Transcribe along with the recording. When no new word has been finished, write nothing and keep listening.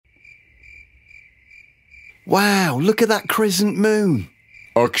Wow, look at that crescent moon.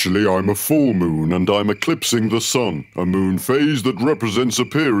 Actually, I'm a full moon and I'm eclipsing the sun, a moon phase that represents a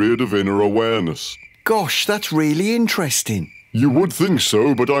period of inner awareness. Gosh, that's really interesting. You would think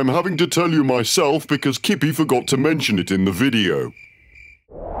so, but I'm having to tell you myself because Kippi forgot to mention it in the video.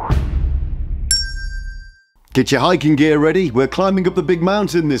 Get your hiking gear ready, we're climbing up the big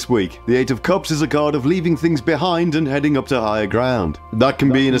mountain this week. The Eight of Cups is a card of leaving things behind and heading up to higher ground. That can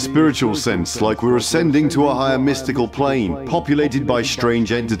be in a spiritual sense, like we're ascending to a higher mystical plane, populated by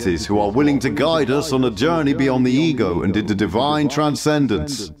strange entities who are willing to guide us on a journey beyond the ego and into divine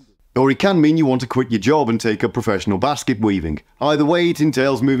transcendence. Or it can mean you want to quit your job and take up professional basket weaving. Either way, it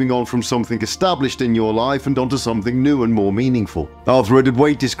entails moving on from something established in your life and onto something new and more meaningful. Arthur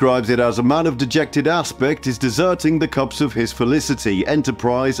Waite describes it as a man of dejected aspect is deserting the cups of his felicity,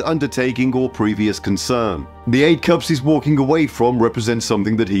 enterprise, undertaking, or previous concern. The 8 cups he's walking away from represents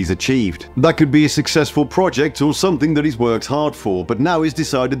something that he's achieved. That could be a successful project or something that he's worked hard for, but now he's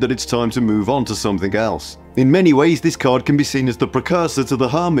decided that it's time to move on to something else. In many ways, this card can be seen as the precursor to the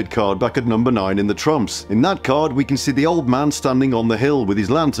Hermit card back at number 9 in the trumps. In that card, we can see the old man standing on the hill with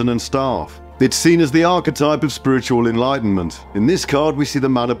his lantern and staff. It's seen as the archetype of spiritual enlightenment. In this card, we see the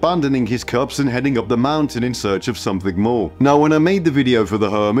man abandoning his cups and heading up the mountain in search of something more. Now, when I made the video for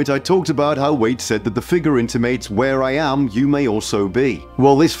the Hermit, I talked about how Waite said that the figure intimates, "Where I am, you may also be."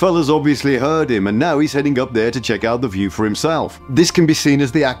 Well, this fella's obviously heard him, and now he's heading up there to check out the view for himself. This can be seen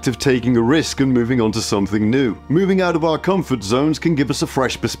as the act of taking a risk and moving on to something new. Moving out of our comfort zones can give us a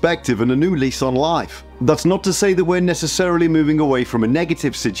fresh perspective and a new lease on life. That's not to say that we're necessarily moving away from a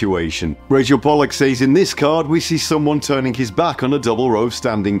negative situation. Pollack says in this card we see someone turning his back on a double row of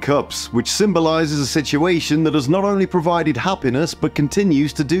standing cups, which symbolizes a situation that has not only provided happiness but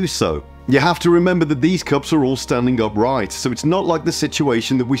continues to do so. You have to remember that these cups are all standing upright, so it's not like the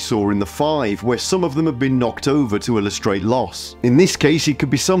situation that we saw in the 5, where some of them have been knocked over to illustrate loss. In this case, it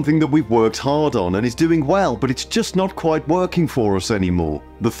could be something that we've worked hard on and is doing well, but it's just not quite working for us anymore.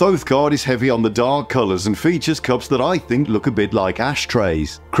 The Thoth card is heavy on the dark colors and features cups that I think look a bit like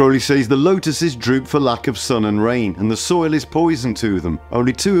ashtrays. Crowley says the lotuses droop for lack of sun and rain, and the soil is poison to them.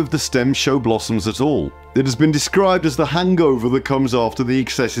 Only 2 of the stems show blossoms at all. It has been described as the hangover that comes after the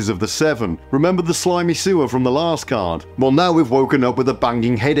excesses of the 7. Remember the slimy sewer from the last card? Well, now we've woken up with a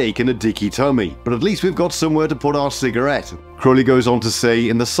banging headache and a dicky tummy, but at least we've got somewhere to put our cigarette. Crowley goes on to say,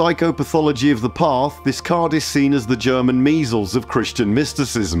 in the psychopathology of the path, this card is seen as the German measles of Christian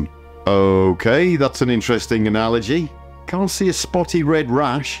mysticism. Okay, that's an interesting analogy. Can't see a spotty red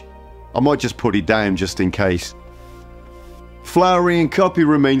rash. I might just put it down just in case. Flowery and cuppy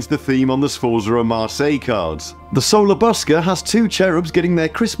remains the theme on the Sforza Marseille cards. The Solar Busker has 2 cherubs getting their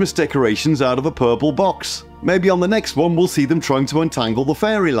Christmas decorations out of a purple box. Maybe on the next one we'll see them trying to untangle the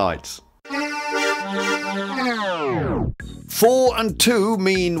fairy lights. 4 and 2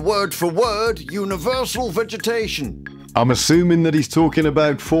 mean word for word universal vegetation. I'm assuming that he's talking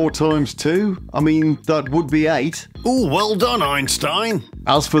about 4 times 2? I mean, that would be 8. Ooh, well done, Einstein.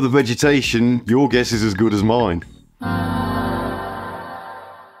 As for the vegetation, your guess is as good as mine.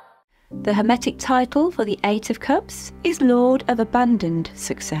 The Hermetic title for the 8 of Cups is Lord of Abandoned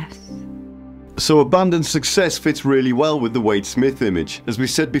Success. So abandoned success fits really well with the Wade Smith image. As we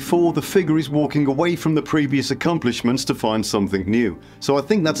said before, the figure is walking away from the previous accomplishments to find something new. So I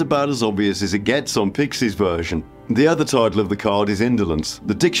think that's about as obvious as it gets on Pixie's version. The other title of the card is indolence.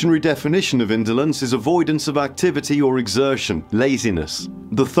 The dictionary definition of indolence is avoidance of activity or exertion, laziness.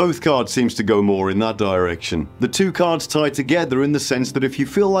 The Thoth card seems to go more in that direction. The 2 cards tie together in the sense that if you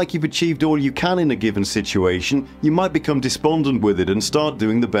feel like you've achieved all you can in a given situation, you might become despondent with it and start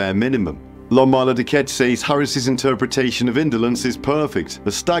doing the bare minimum. Milo Duquette says Harris's interpretation of indolence is perfect,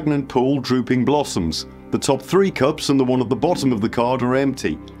 a stagnant pool drooping blossoms. The top 3 cups and the one at the bottom of the card are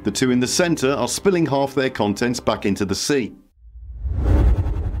empty. The 2 in the center are spilling half their contents back into the sea.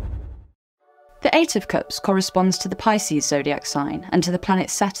 The 8 of Cups corresponds to the Pisces zodiac sign and to the planet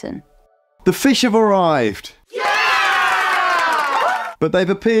Saturn. The fish have arrived! Yeah! But they've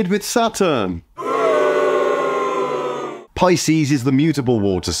appeared with Saturn! Pisces is the mutable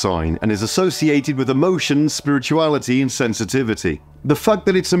water sign and is associated with emotions, spirituality and sensitivity. The fact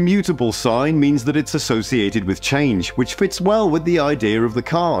that it's a mutable sign means that it's associated with change, which fits well with the idea of the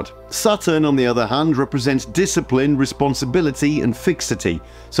card. Saturn, on the other hand, represents discipline, responsibility and fixity,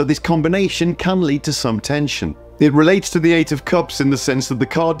 so this combination can lead to some tension. It relates to the Eight of Cups in the sense that the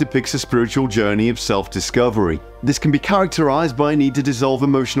card depicts a spiritual journey of self-discovery. This can be characterized by a need to dissolve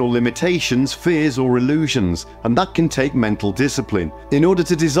emotional limitations, fears or illusions, and that can take mental discipline. In order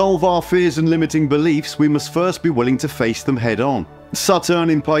to dissolve our fears and limiting beliefs, we must first be willing to face them head-on.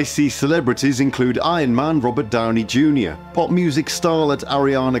 Saturn in Pisces celebrities include Iron Man Robert Downey Jr., pop music starlet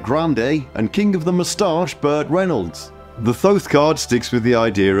Ariana Grande, and King of the Moustache Burt Reynolds. The Thoth card sticks with the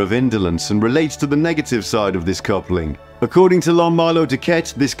idea of indolence and relates to the negative side of this coupling. According to Milo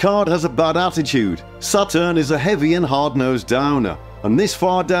Duquette, this card has a bad attitude. Saturn is a heavy and hard-nosed downer, and this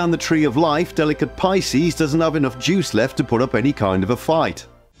far down the tree of life, delicate Pisces doesn't have enough juice left to put up any kind of a fight.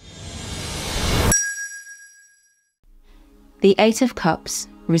 The Eight of Cups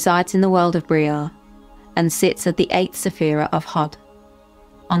resides in the world of Briar and sits at the 8th Sephira of Hod,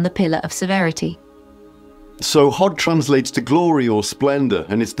 on the pillar of severity. So Hod translates to glory or splendor,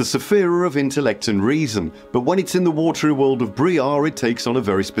 and it's the Sephira of intellect and reason, but when it's in the watery world of Briar, it takes on a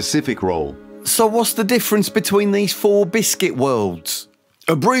very specific role. So what's the difference between these 4 biscuit worlds?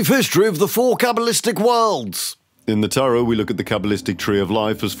 A brief history of the 4 Kabbalistic worlds. In the tarot, we look at the Kabbalistic tree of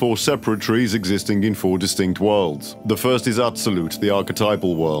life as 4 separate trees existing in 4 distinct worlds. The first is Absolute, the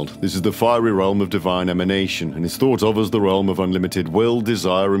archetypal world. This is the fiery realm of divine emanation, and is thought of as the realm of unlimited will,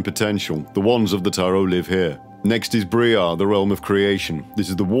 desire, and potential. The wands of the tarot live here. Next is Briar, the realm of creation. This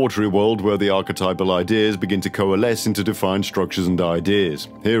is the watery world where the archetypal ideas begin to coalesce into defined structures and ideas.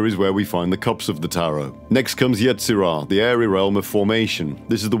 Here is where we find the cups of the tarot. Next comes Yetzirah, the airy realm of formation.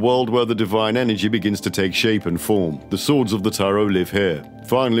 This is the world where the divine energy begins to take shape and form. The swords of the tarot live here.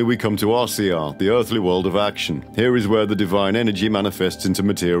 Finally, we come to Arciar, the earthly world of action. Here is where the divine energy manifests into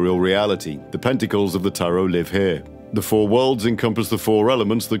material reality. The pentacles of the tarot live here. The 4 worlds encompass the 4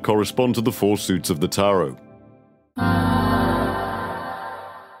 elements that correspond to the 4 suits of the tarot.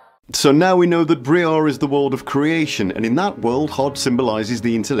 So now we know that Briar is the world of creation, and in that world, Hod symbolizes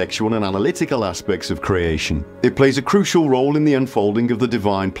the intellectual and analytical aspects of creation. It plays a crucial role in the unfolding of the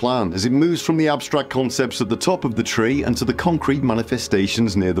divine plan, as it moves from the abstract concepts at the top of the tree and to the concrete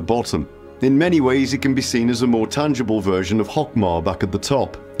manifestations near the bottom. In many ways, it can be seen as a more tangible version of Hokmar back at the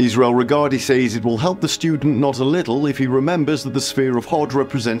top. Israel Regardie says it will help the student not a little if he remembers that the sphere of Hod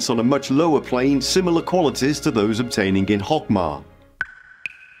represents on a much lower plane similar qualities to those obtaining in Hokmar.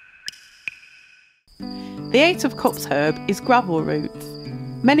 The Eight of Cups herb is gravel roots.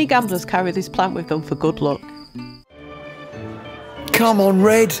 Many gamblers carry this plant with them for good luck. Come on,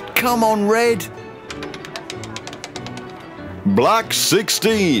 Red! Come on, Red! Black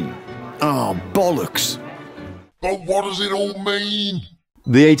 16. Oh, bollocks. But what does it all mean?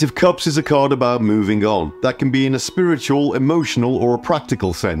 The Eight of Cups is a card about moving on. That can be in a spiritual, emotional, or a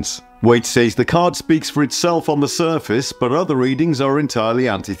practical sense. Waite says the card speaks for itself on the surface, but other readings are entirely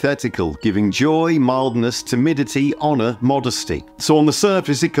antithetical, giving joy, mildness, timidity, honour, modesty. So on the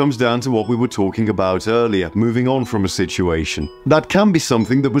surface it comes down to what we were talking about earlier, moving on from a situation. That can be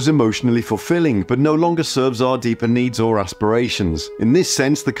something that was emotionally fulfilling, but no longer serves our deeper needs or aspirations. In this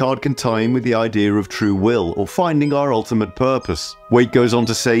sense, the card can tie in with the idea of true will, or finding our ultimate purpose. Waite goes on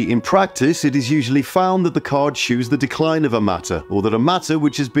to say, in practice, it is usually found that the card shews the decline of a matter, or that a matter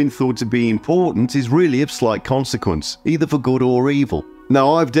which has been thought to be important is really of slight consequence, either for good or evil.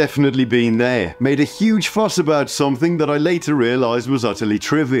 Now, I've definitely been there, made a huge fuss about something that I later realised was utterly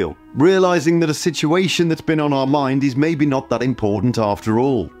trivial, realising that a situation that's been on our mind is maybe not that important after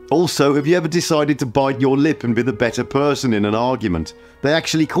all. Also, have you ever decided to bite your lip and be the better person in an argument? They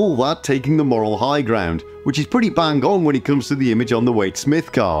actually call that taking the moral high ground, which is pretty bang on when it comes to the image on the Waite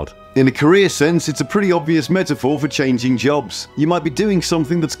Smith card. In a career sense, it's a pretty obvious metaphor for changing jobs. You might be doing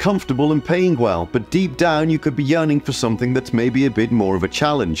something that's comfortable and paying well, but deep down you could be yearning for something that's maybe a bit more of a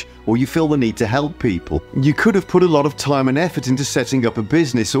challenge, or you feel the need to help people. You could have put a lot of time and effort into setting up a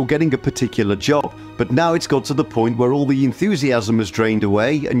business or getting a particular job, but now it's got to the point where all the enthusiasm has drained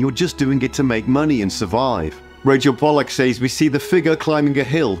away and you're just doing it to make money and survive. Rachel Pollack says we see the figure climbing a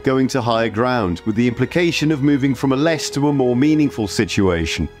hill, going to higher ground, with the implication of moving from a less to a more meaningful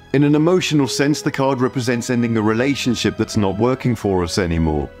situation. In an emotional sense, the card represents ending a relationship that's not working for us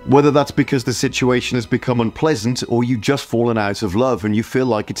anymore. Whether that's because the situation has become unpleasant or you've just fallen out of love and you feel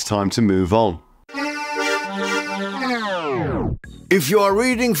like it's time to move on. If you are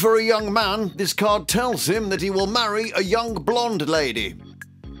reading for a young man, this card tells him that he will marry a young blonde lady.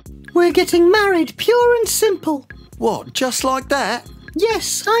 We're getting married, pure and simple. What, just like that?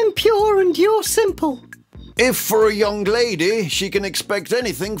 Yes, I'm pure and you're simple. If for a young lady, she can expect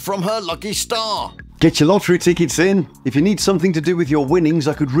anything from her lucky star. Get your lottery tickets in. If you need something to do with your winnings,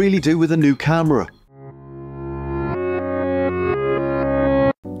 I could really do with a new camera.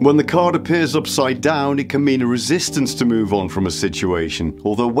 When the card appears upside down, it can mean a resistance to move on from a situation,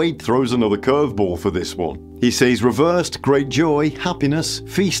 although Waite throws another curveball for this one. He says reversed, great joy, happiness,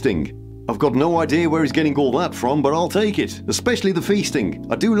 feasting. I've got no idea where he's getting all that from, but I'll take it, especially the feasting.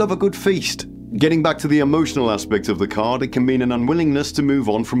 I do love a good feast. Getting back to the emotional aspect of the card, it can mean an unwillingness to move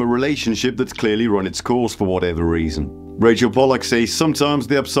on from a relationship that's clearly run its course for whatever reason. Rachel Pollack says sometimes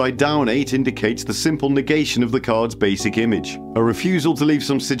the upside down 8 indicates the simple negation of the card's basic image. A refusal to leave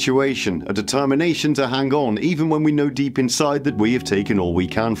some situation, a determination to hang on even when we know deep inside that we have taken all we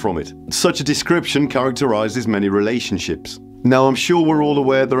can from it. Such a description characterizes many relationships. Now, I'm sure we're all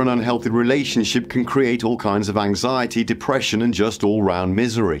aware that an unhealthy relationship can create all kinds of anxiety, depression, and just all-round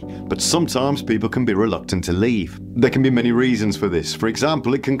misery. But sometimes people can be reluctant to leave. There can be many reasons for this. For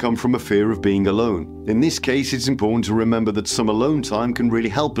example, it can come from a fear of being alone. In this case, it's important to remember that some alone time can really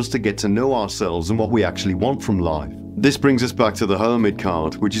help us to get to know ourselves and what we actually want from life. This brings us back to the Hermit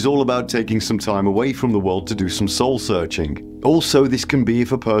card, which is all about taking some time away from the world to do some soul searching. Also, this can be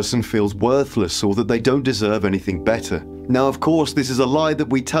if a person feels worthless or that they don't deserve anything better. Now, of course, this is a lie that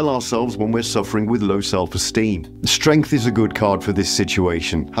we tell ourselves when we're suffering with low self-esteem. Strength is a good card for this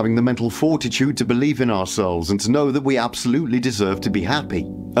situation, having the mental fortitude to believe in ourselves and to know that we absolutely deserve to be happy.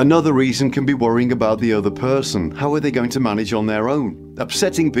 Another reason can be worrying about the other person. How are they going to manage on their own?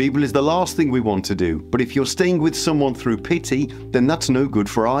 Upsetting people is the last thing we want to do, but if you're staying with someone through pity, then that's no good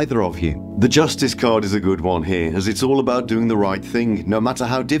for either of you. The Justice card is a good one here, as it's all about doing the right thing, no matter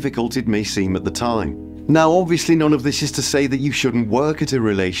how difficult it may seem at the time. Now, obviously none of this is to say that you shouldn't work at a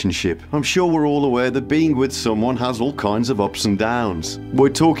relationship. I'm sure we're all aware that being with someone has all kinds of ups and downs. We're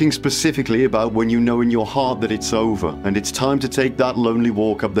talking specifically about when you know in your heart that it's over, and it's time to take that lonely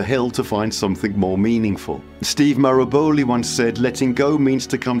walk up the hill to find something more meaningful. Steve Maraboli once said, letting go means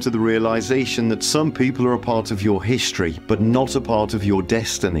to come to the realization that some people are a part of your history, but not a part of your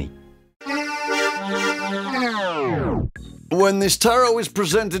destiny. When this tarot is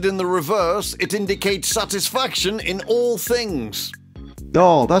presented in the reverse, it indicates satisfaction in all things.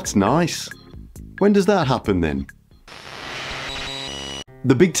 Oh, that's nice. When does that happen then?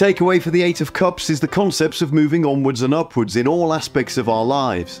 The big takeaway for the Eight of Cups is the concepts of moving onwards and upwards in all aspects of our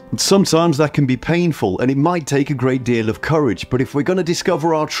lives. Sometimes that can be painful and it might take a great deal of courage, but if we're going to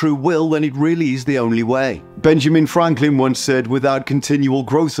discover our true will, then it really is the only way. Benjamin Franklin once said, without continual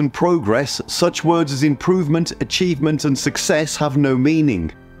growth and progress, such words as improvement, achievement and success have no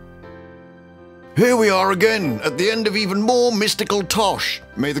meaning. Here we are again, at the end of even more mystical tosh.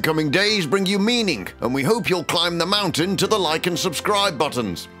 May the coming days bring you meaning, and we hope you'll climb the mountain to the like and subscribe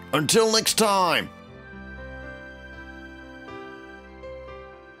buttons. Until next time.